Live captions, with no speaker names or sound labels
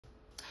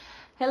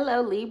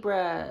Hello,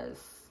 Libras.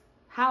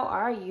 How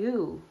are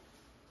you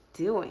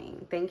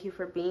doing? Thank you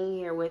for being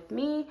here with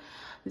me.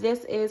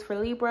 This is for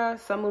Libra,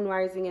 Sun, Moon,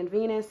 Rising, and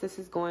Venus. This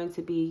is going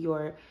to be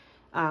your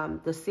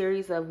the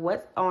series of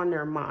what's on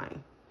their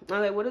mind.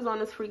 Okay, what is on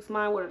this freak's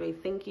mind? What are they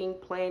thinking,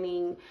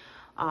 planning,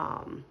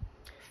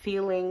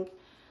 feeling?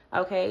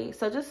 Okay,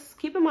 so just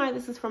keep in mind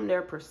this is from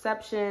their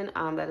perception.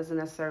 That doesn't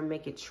necessarily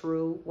make it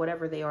true,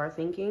 whatever they are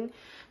thinking.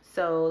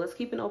 So let's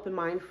keep an open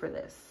mind for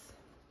this.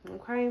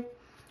 Okay,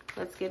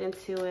 let's get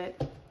into it.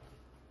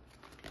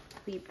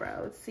 Libra,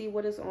 let's see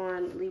what is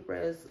on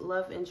Libra's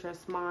love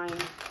interest mind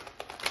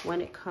when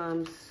it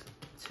comes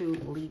to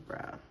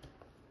Libra.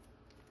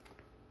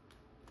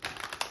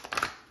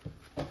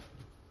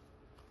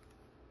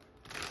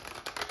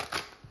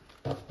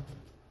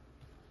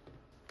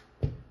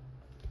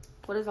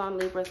 What is on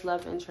Libra's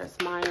love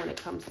interest mind when it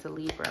comes to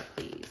Libra,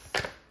 please?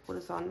 What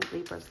is on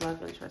Libra's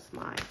love interest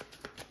mind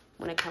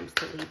when it comes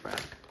to Libra?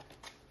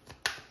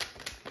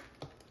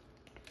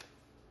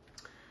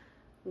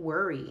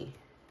 Worry.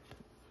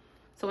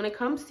 So when it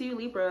comes to you,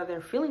 Libra, they're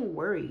feeling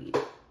worried.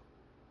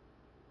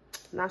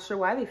 Not sure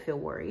why they feel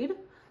worried,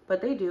 but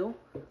they do.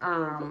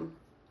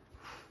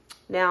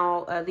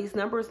 Now, these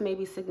numbers may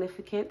be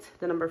significant.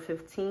 The number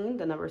 15,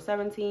 the number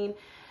 17.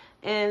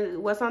 And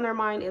what's on their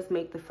mind is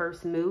make the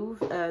first move.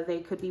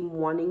 They could be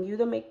wanting you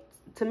to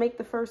make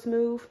the first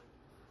move.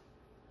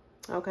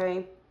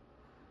 Okay.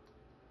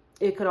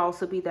 It could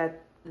also be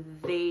that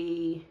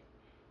they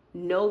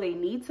know they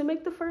need to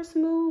make the first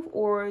move,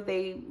 or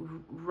they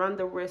run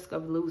the risk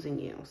of losing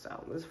you.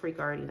 So this freak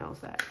already knows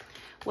that.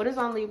 What is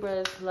on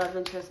Libra's love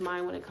interest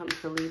mind when it comes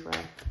to Libra?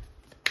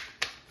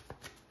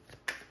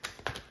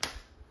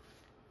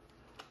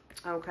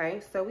 Okay,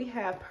 so we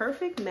have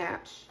perfect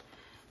match.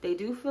 They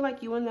do feel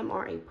like you and them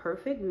are a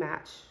perfect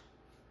match.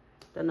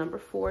 The number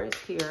 4 is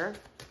here.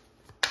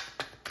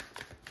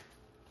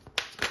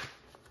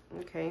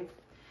 Okay.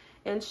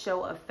 And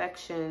show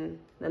affection.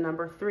 The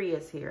number 3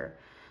 is here.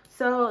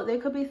 So they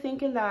could be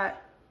thinking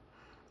that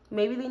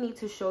maybe they need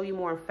to show you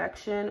more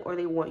affection, or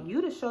they want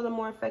you to show them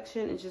more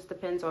affection. It just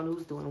depends on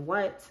who's doing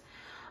what.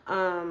 But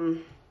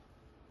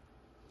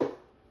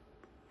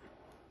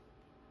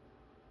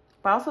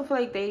I also feel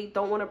like they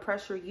don't want to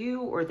pressure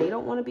you, or they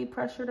don't want to be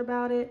pressured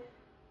about it.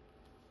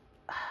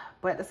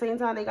 But at the same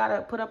time, they got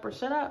to put up or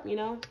shut up, you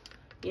know.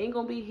 You ain't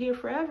going to be here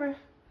forever.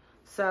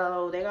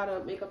 So they got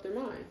to make up their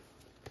mind.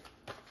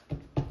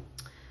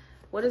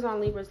 What is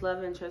on Libra's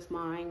love interest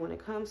mind when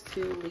it comes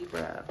to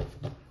Libra?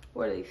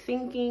 What are they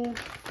thinking,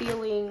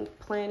 feeling,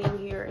 planning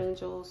here,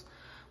 angels,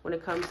 when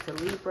it comes to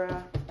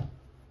Libra?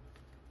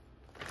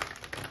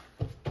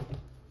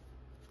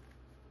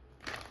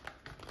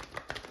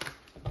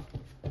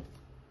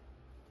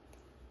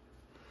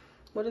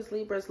 What is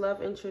Libra's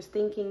love interest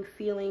thinking,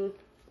 feeling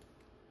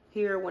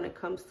here when it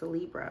comes to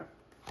Libra?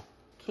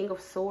 King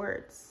of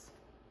Swords.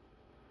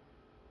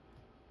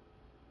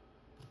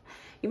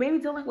 You may be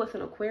dealing with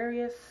an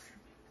Aquarius.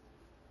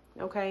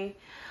 Okay.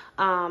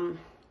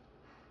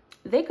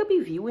 They could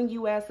be viewing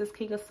you as this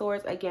King of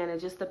Swords. Again, it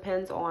just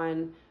depends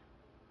on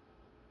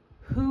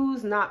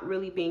who's not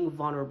really being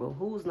vulnerable,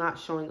 who's not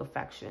showing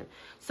affection.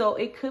 So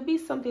it could be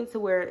something to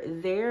where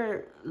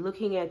they're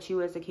looking at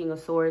you as the King of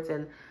Swords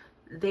and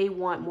they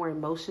want more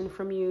emotion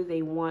from you.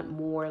 They want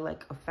more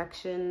like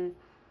affection.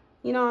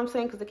 You know what I'm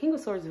saying? Because the King of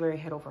Swords is very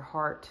head over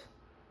heart.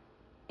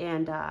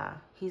 And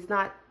he's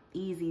not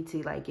easy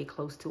to like get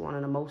close to on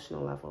an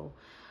emotional level.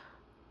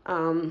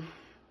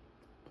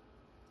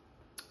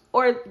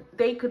 Or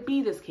they could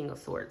be this King of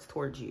Swords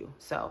towards you.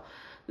 So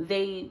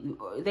they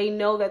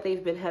know that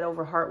they've been head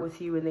over heart with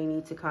you, and they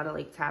need to kind of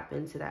like tap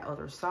into that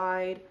other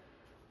side.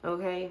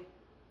 Okay.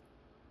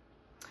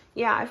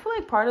 Yeah, I feel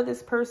like part of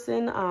this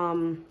person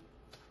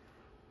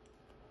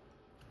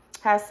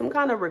has some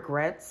kind of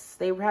regrets.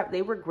 They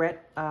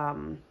regret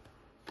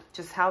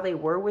just how they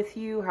were with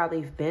you, how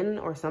they've been,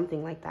 or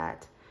something like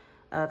that.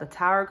 The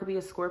Tower could be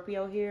a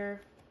Scorpio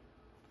here.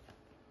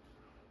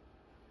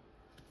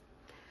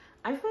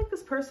 I feel like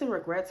this person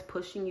regrets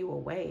pushing you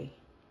away.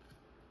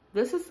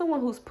 This is someone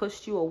who's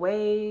pushed you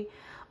away.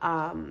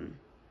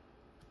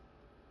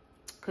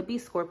 Could be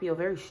Scorpio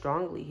very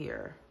strongly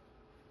here.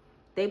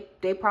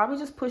 They probably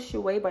just pushed you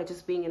away by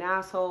just being an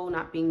asshole,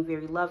 not being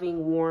very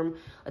loving, warm,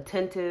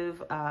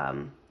 attentive.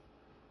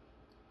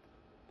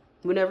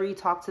 Whenever you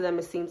talk to them,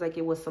 it seems like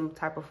it was some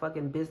type of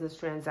fucking business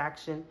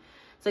transaction.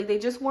 It's like they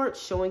just weren't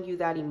showing you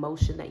that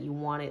emotion that you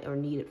wanted or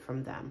needed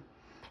from them.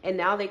 And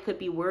now they could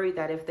be worried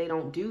that if they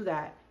don't do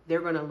that, they're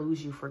going to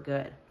lose you for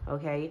good,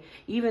 okay?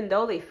 Even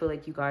though they feel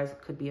like you guys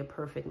could be a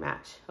perfect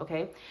match,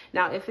 okay?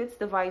 Now, if it's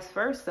the vice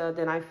versa,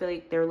 then I feel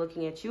like they're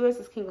looking at you as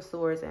this King of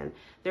Swords, and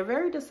they're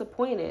very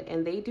disappointed,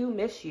 and they do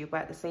miss you,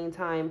 but at the same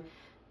time,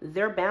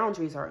 their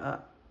boundaries are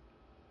up.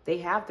 They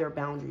have their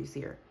boundaries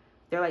here.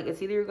 They're like,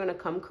 it's either you're going to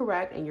come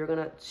correct, and you're going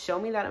to show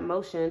me that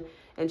emotion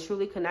and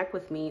truly connect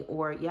with me,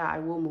 or, yeah, I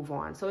will move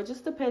on. So it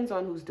just depends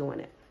on who's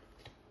doing it,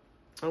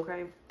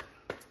 okay?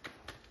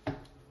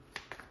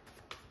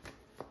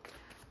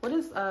 What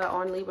is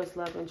on Libra's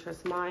love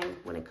interest mind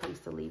when it comes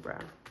to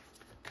Libra?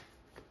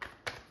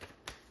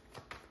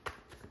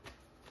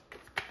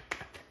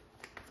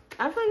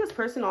 I feel like this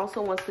person also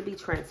wants to be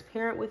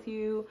transparent with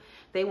you.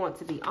 They want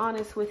to be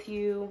honest with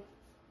you.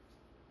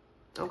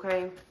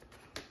 Okay.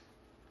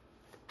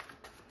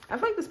 I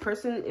feel like this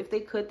person, if they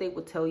could, they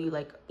would tell you,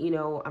 like, you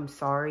know, I'm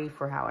sorry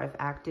for how I've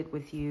acted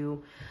with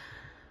you.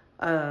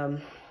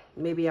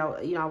 Maybe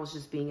I was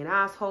just being an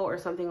asshole or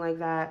something like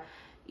that.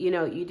 You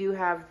know, you do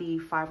have the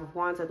 5 of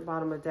Wands at the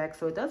bottom of the deck.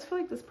 So it does feel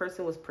like this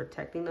person was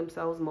protecting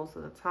themselves most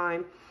of the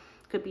time.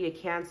 Could be a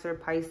Cancer,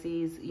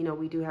 Pisces. You know,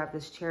 we do have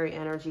this Chariot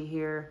energy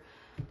here.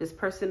 This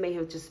person may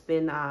have just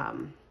been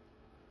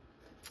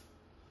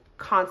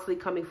constantly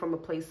coming from a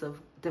place of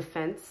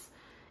defense,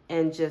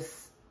 and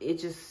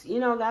you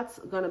know, that's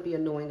going to be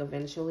annoying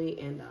eventually.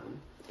 And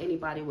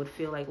anybody would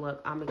feel like,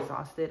 look, I'm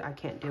exhausted. I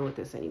can't deal with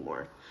this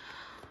anymore.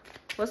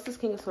 What's this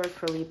King of Swords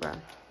for Libra?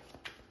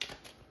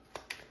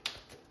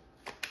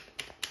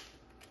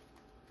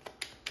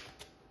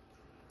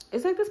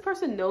 It's like this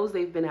person knows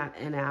they've been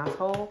an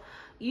asshole.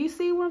 You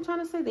see what I'm trying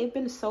to say? They've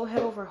been so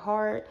head over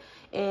heart.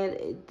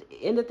 And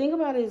the thing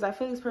about it is, I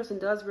feel this person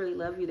does really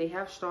love you. They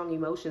have strong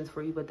emotions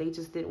for you, but they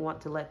just didn't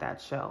want to let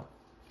that show.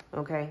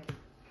 Okay?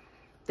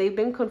 They've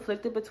been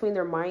conflicted between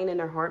their mind and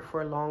their heart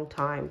for a long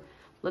time.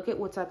 Look at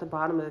what's at the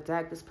bottom of the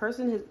deck. This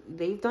person,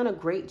 they've done a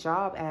great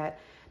job at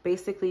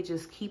basically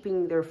just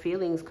keeping their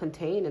feelings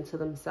contained into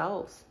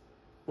themselves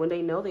when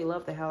they know they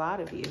love the hell out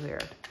of you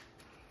here.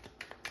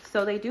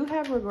 So they do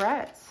have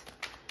regrets.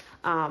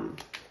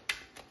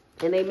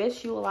 And they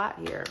miss you a lot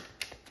here.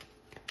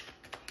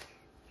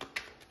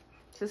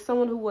 Just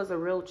someone who was a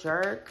real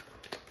jerk.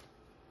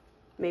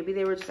 Maybe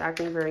they were just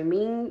acting very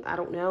mean. I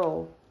don't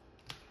know.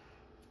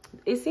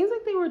 It seems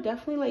like they were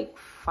definitely like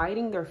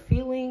fighting their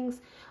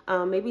feelings.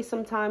 Maybe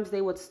sometimes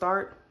they would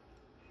start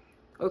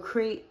or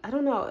create, I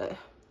don't know.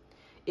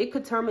 It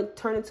could turn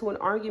into an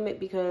argument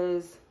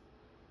because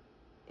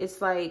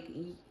it's like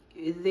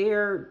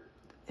they're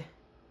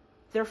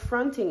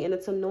fronting and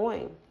it's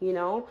annoying, you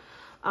know?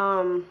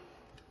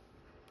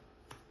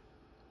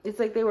 It's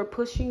like they were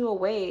pushing you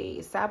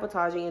away,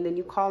 sabotaging, and then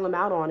you call them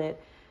out on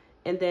it,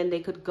 and then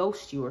they could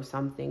ghost you or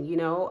something, you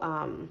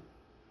know?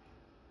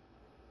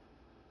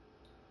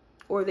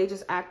 Or they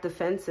just act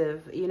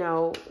defensive, you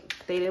know?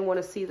 They didn't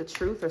want to see the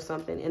truth or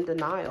something, in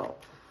denial.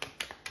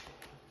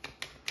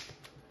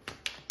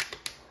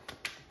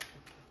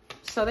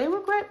 So they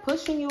regret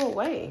pushing you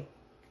away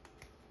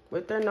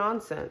with their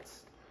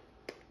nonsense.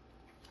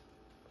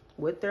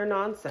 With their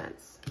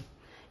nonsense.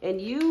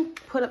 And you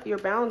put up your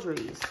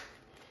boundaries.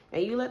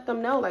 And you let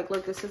them know, like,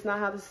 look, this is not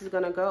how this is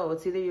going to go.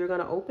 It's either you're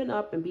going to open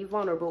up and be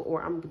vulnerable,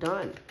 or I'm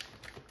done.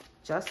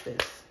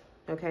 Justice.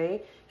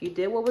 Okay? You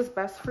did what was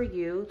best for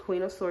you.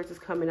 Queen of Swords is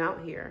coming out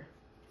here.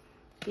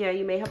 Yeah,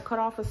 you may have cut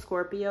off a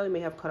Scorpio. You may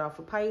have cut off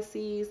a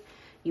Pisces.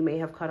 You may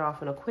have cut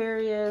off an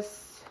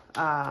Aquarius.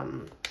 A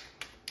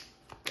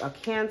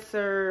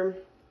Cancer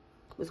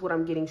is what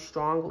I'm getting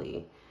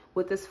strongly.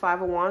 With this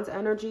 5 of Wands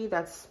energy,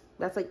 that's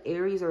like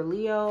Aries or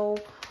Leo.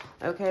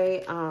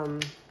 Okay?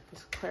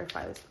 Let's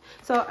clarify this.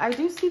 So I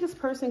do see this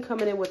person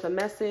coming in with a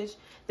message.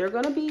 They're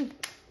going to be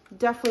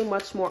definitely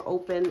much more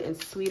open and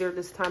sweeter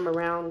this time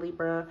around,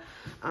 Libra.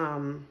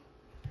 And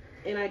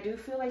I do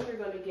feel like you're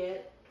going to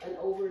get an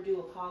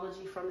overdue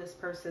apology from this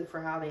person for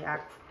how they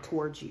act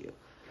towards you.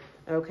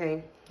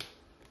 Okay?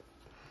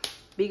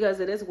 Because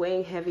it is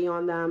weighing heavy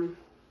on them.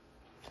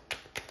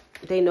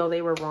 They know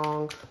they were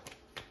wrong.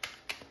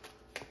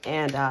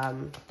 And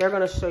they're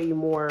going to show you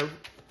more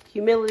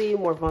humility,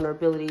 more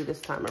vulnerability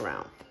this time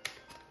around.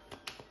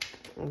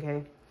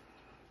 Okay.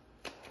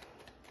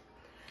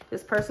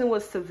 This person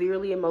was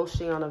severely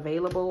emotionally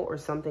unavailable or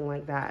something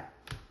like that.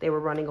 They were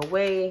running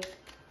away,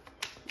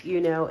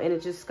 you know, and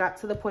it just got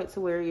to the point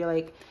to where you're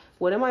like,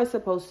 what am I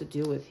supposed to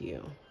do with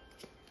you?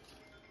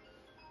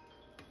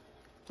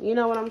 You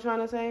know what I'm trying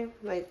to say?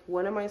 Like,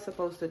 what am I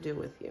supposed to do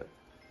with you?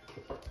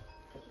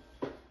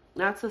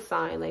 That's a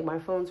sign. Like, my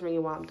phone's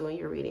ringing while I'm doing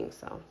your reading,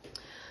 so.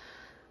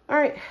 All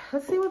right,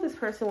 let's see what this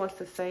person wants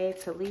to say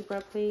to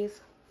Libra,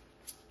 please.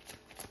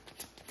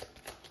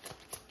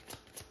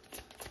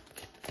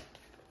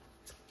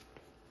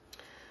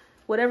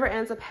 Whatever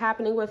ends up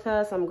happening with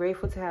us, I'm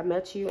grateful to have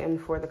met you and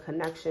for the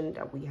connection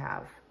that we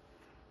have.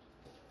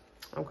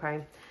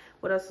 Okay.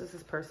 What else is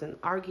this person?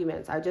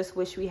 Arguments. I just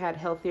wish we had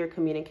healthier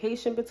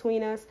communication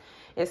between us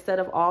instead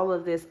of all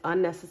of this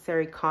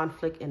unnecessary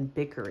conflict and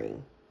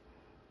bickering.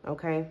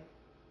 Okay.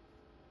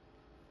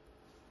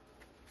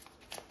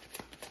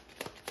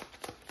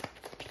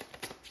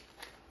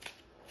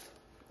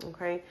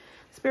 Okay.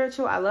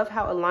 Spiritual. I love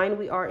how aligned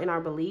we are in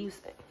our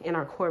beliefs and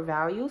our core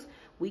values.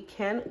 We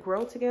can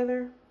grow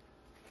together.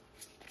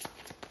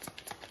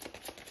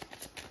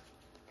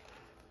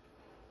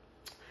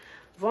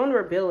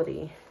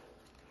 Vulnerability.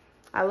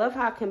 I love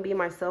how I can be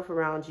myself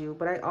around you,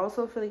 but I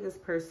also feel like this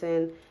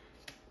person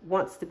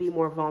wants to be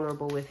more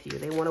vulnerable with you.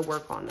 They want to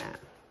work on that.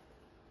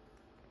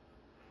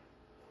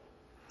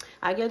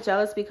 I get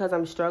jealous because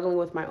I'm struggling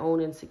with my own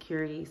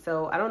insecurity.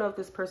 So I don't know if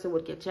this person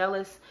would get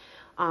jealous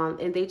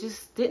and they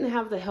just didn't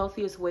have the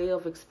healthiest way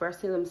of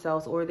expressing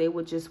themselves, or they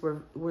would just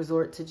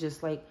resort to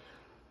just like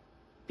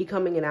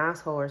becoming an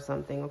asshole or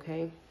something,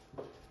 okay?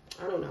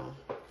 I don't know.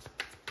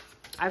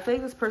 I feel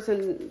like this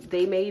person,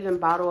 they may even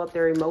bottle up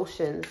their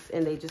emotions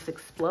and they just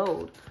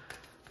explode,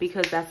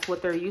 because that's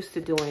what they're used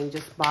to doing,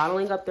 just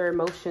bottling up their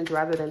emotions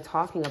rather than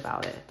talking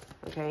about it,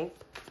 okay?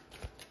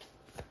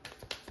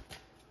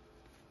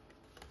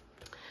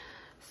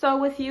 So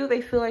with you,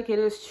 they feel like it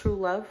is true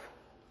love,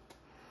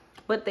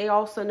 but they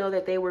also know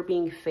that they were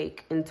being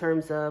fake in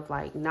terms of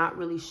like not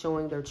really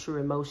showing their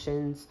true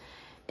emotions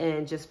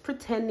and just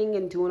pretending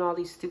and doing all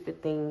these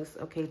stupid things,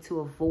 okay, to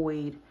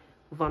avoid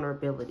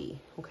vulnerability,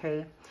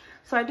 okay?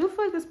 So I do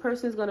feel like this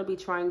person is going to be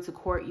trying to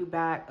court you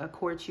back,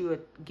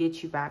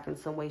 get you back in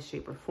some way,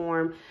 shape, or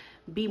form,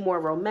 be more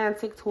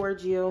romantic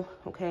towards you,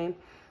 okay?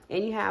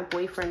 And you have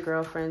boyfriend,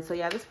 girlfriend. So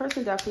yeah, this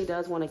person definitely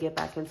does want to get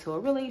back into a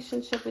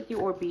relationship with you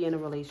or be in a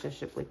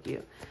relationship with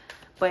you.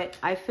 But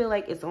I feel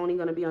like it's only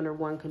going to be under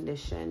one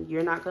condition.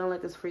 You're not going to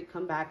let this freak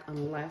come back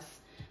unless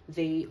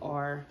they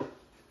are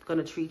going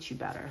to treat you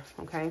better,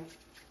 okay?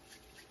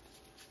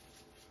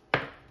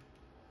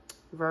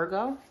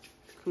 Virgo.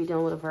 Could be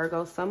dealing with a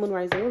Virgo, Sun, Moon,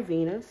 Rising, or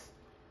Venus.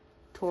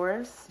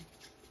 Taurus.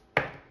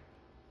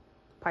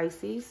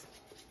 Pisces.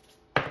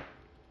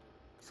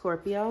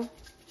 Scorpio.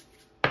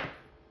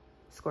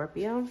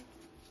 Scorpio.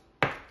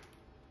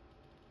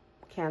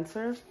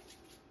 Cancer.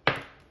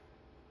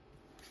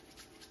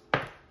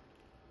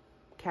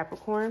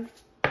 Capricorn.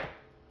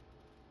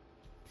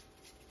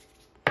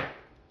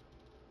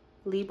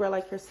 Libra,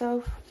 like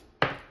yourself.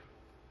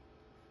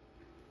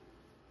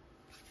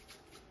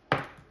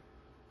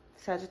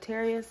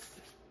 Sagittarius.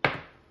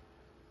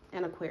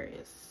 And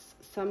Aquarius.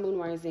 Sun, Moon,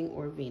 Rising,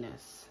 or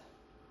Venus.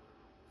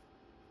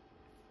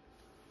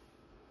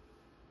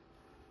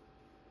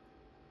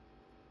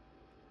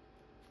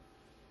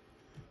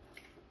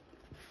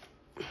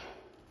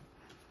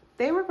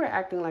 They were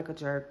acting like a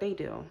jerk. They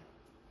do.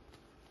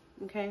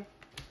 Okay?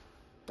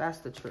 That's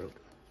the truth.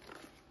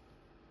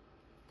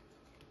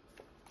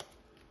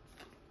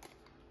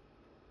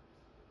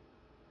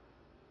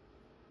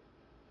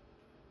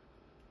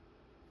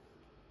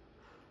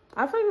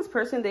 I feel like this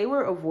person, they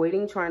were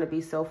avoiding trying to be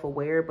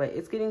self-aware, but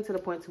it's getting to the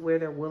point to where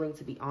they're willing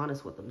to be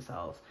honest with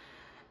themselves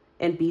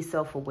and be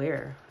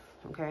self-aware,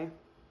 okay?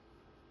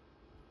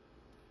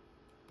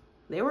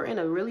 They were in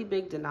a really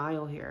big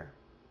denial here.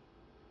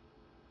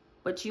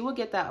 But you will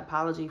get that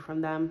apology from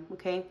them,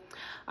 okay?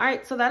 All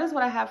right, so that is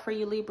what I have for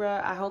you,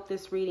 Libra. I hope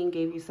this reading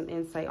gave you some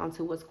insight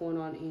onto what's going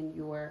on in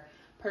your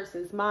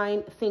person's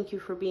mind. Thank you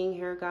for being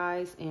here,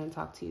 guys, and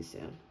talk to you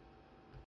soon.